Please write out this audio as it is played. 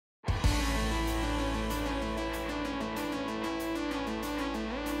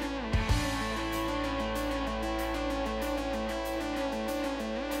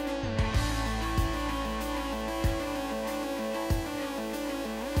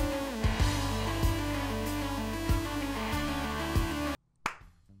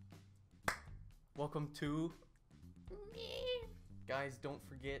welcome to me. Guys, don't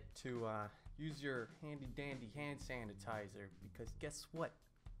forget to use your handy dandy hand sanitizer, because guess what?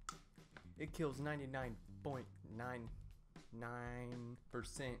 It kills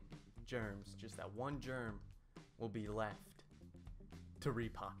 99.99% germs. Just that one germ will be left to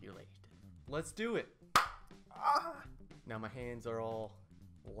repopulate. Let's do it. Now my hands are all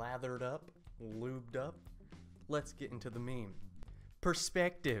lathered up, lubed up. Let's get into the meme.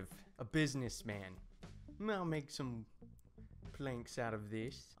 Perspective, a businessman. I'll make some planks out of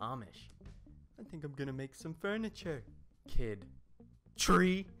this. Amish, I think I'm gonna make some furniture. Kid,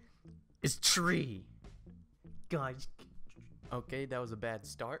 tree is tree. Guys, okay, that was a bad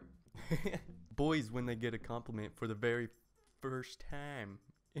start. Boys, when they get a compliment for the very first time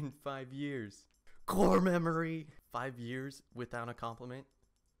in 5 years. Core memory. 5 years without a compliment?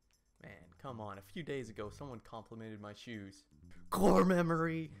 Man, come on. A few days ago, someone complimented my shoes. Core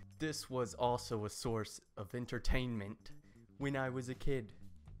memory. This was also a source of entertainment when I was a kid.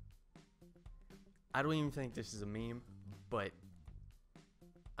 I don't even think this is a meme, but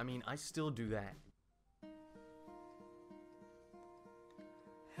I mean, I still do that.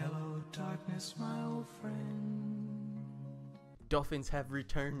 Hello, darkness, my old friend. Dolphins have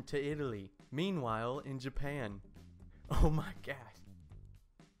returned to Italy. Meanwhile, in Japan. Oh my god.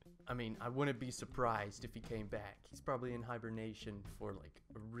 I mean, I wouldn't be surprised if he came back. He's probably in hibernation for like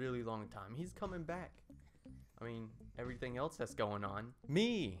a really long time. He's coming back. I mean, everything else that's going on.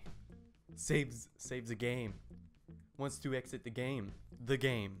 Me saves a game. Wants to exit the game. The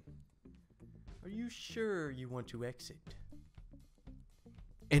game. Are you sure you want to exit?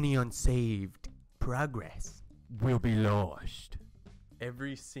 Any unsaved progress will be lost.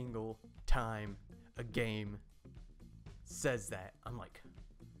 Every single time a game says that, I'm like,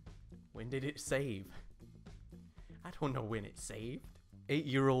 when did it save? I don't know when it saved.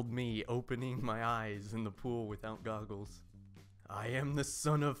 8-year-old me opening my eyes in the pool without goggles. I am the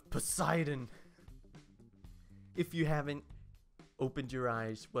son of Poseidon. If you haven't opened your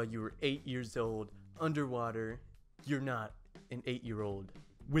eyes while you were 8 years old underwater, you're not an 8-year-old.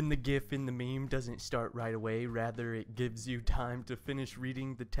 When the GIF in the meme doesn't start right away, rather it gives you time to finish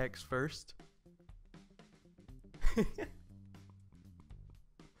reading the text first.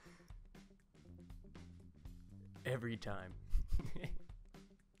 Every time.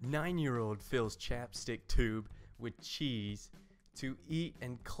 9-year-old fills chapstick tube with cheese to eat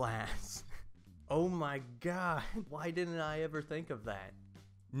in class. Oh my god, why didn't I ever think of that?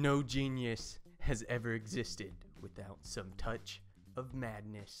 No genius has ever existed without some touch of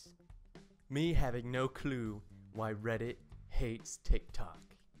madness. Me having no clue why Reddit hates TikTok.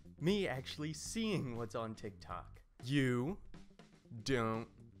 Me actually seeing what's on TikTok. You don't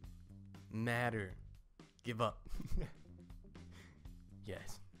matter. Give up.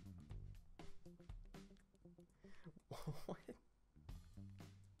 Yes. What?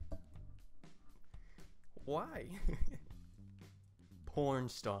 Why? Porn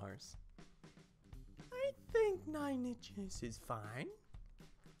stars. I think 9 inches is fine.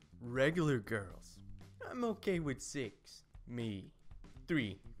 Regular girls. I'm okay with 6. Me.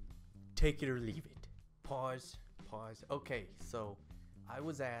 3. Take it or leave it. Pause. Okay, so I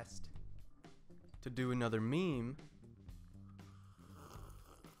was asked to do another meme.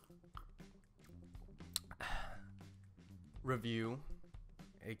 Review.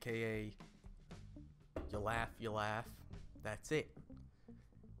 AKA you laugh. That's it.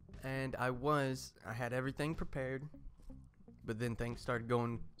 And I had everything prepared, but then things started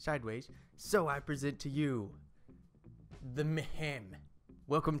going sideways. So I present to you the Mehem.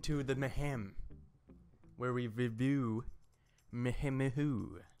 Welcome to the Mehem, where we review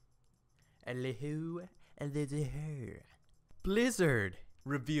Mehemihu. Blizzard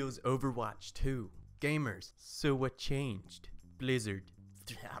reveals Overwatch 2. Gamers, so what changed? Blizzard.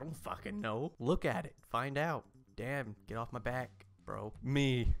 I don't fucking know. Look at it. Find out. Damn, get off my back, bro.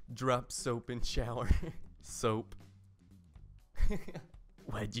 Me, drop soap in shower. Soap.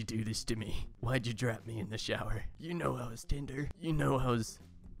 Why'd you do this to me? Why'd you drop me in the shower? You know I was tender. You know I was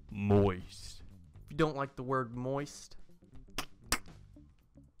moist. If you don't like the word moist.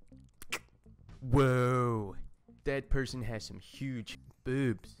 Whoa. That person has some huge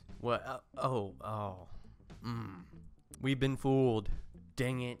boobs. What? We've been fooled.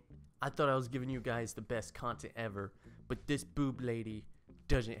 Dang it. I thought I was giving you guys the best content ever, but this boob lady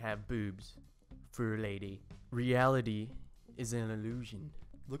doesn't have boobs. For a lady. Reality is an illusion.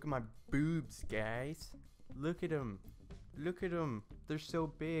 Look at my boobs, guys. Look at them. Look at them. They're so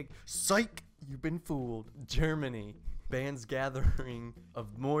big. Psych! You've been fooled. Germany bans gathering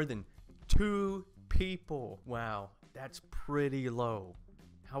of more than 2 people. Wow, that's pretty low.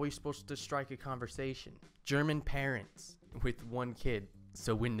 How are we supposed to strike a conversation? German parents with one kid.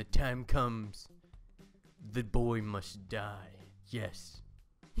 So when the time comes, the boy must die. Yes.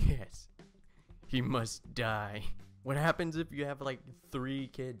 Yes. He must die. What happens if you have like 3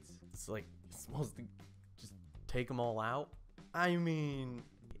 kids? It's like, you're supposed to just take them all out? I mean,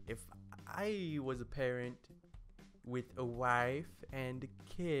 if I was a parent with a wife and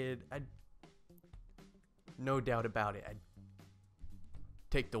a kid, no doubt about it, I'd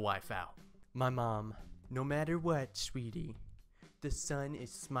take the wife out. My mom, no matter what, sweetie, the sun is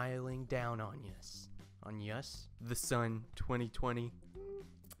smiling down on us. On us? The sun, 2020.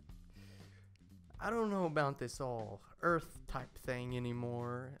 I don't know about this all Earth type thing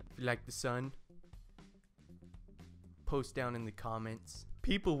anymore. If you like the sun, post down in the comments.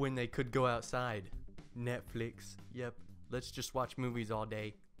 People when they could go outside. Netflix. Yep. Let's just watch movies all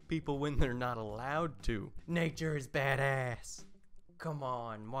day. People when they're not allowed to. Nature is badass. Come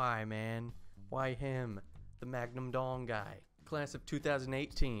on, why, man? Why him? The Magnum Dong guy. Class of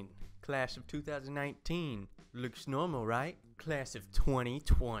 2018. Class of 2019. Looks normal, right? Class of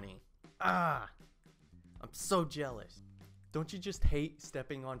 2020. Ah! I'm so jealous. Don't you just hate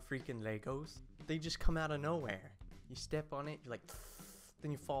stepping on freaking Legos? They just come out of nowhere. You step on it, you're like,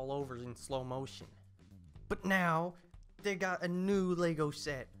 then you fall over in slow motion. But now, they got a new Lego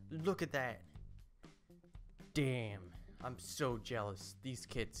set. Look at that. Damn, I'm so jealous. These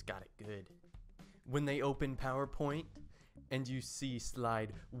kids got it good. When they open PowerPoint and you see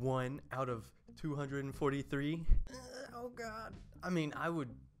slide 1 out of 243. Oh God. I mean, I would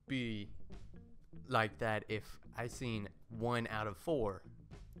be like that if I seen 1 out of 4.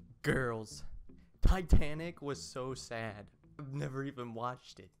 Girls. Titanic was so sad. I've never even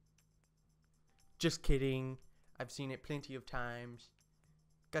watched it. Just kidding. I've seen it plenty of times.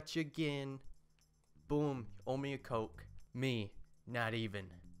 Got you again. Boom. Owe me a Coke. Me. Not even.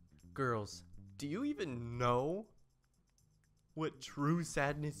 Girls. Do you even know what true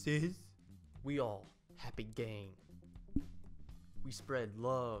sadness is? We all happy gang. We spread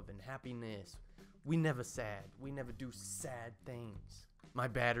love and happiness. We never sad. We never do sad things. My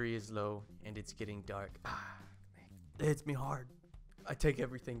battery is low and it's getting dark. It hits me hard. I take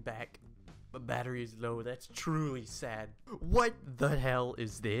everything back. My battery is low. That's truly sad. What the hell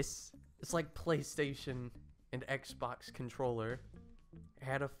is this? It's like PlayStation and Xbox controller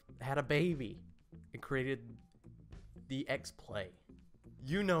had a baby. It created the X-Play.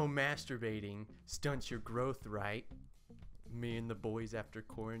 You know masturbating stunts your growth, right? Me and the boys after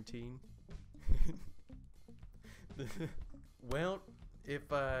quarantine. Well, if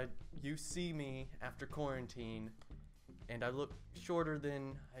you see me after quarantine and I look shorter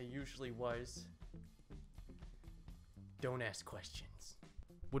than I usually was, don't ask questions.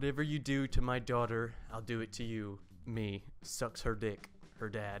 Whatever you do to my daughter, I'll do it to you. Me sucks her dick, her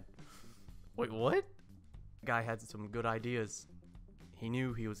dad. Wait, what? Guy had some good ideas. He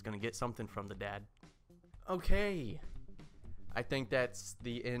knew he was gonna get something from the dad. Okay. I think that's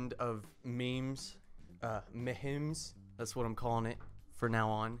the end of memes. Mehims. That's what I'm calling it for now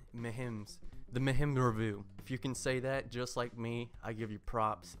on. Mehims. The Mehim review. If you can say that just like me, I give you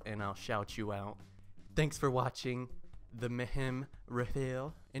props and I'll shout you out. Thanks for watching the Mehim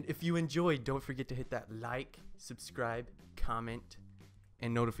review. And if you enjoyed, don't forget to hit that like, subscribe, comment,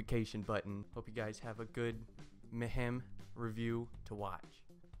 and notification button. Hope you guys have a good Mehim review to watch.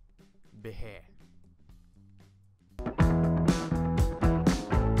 Behe.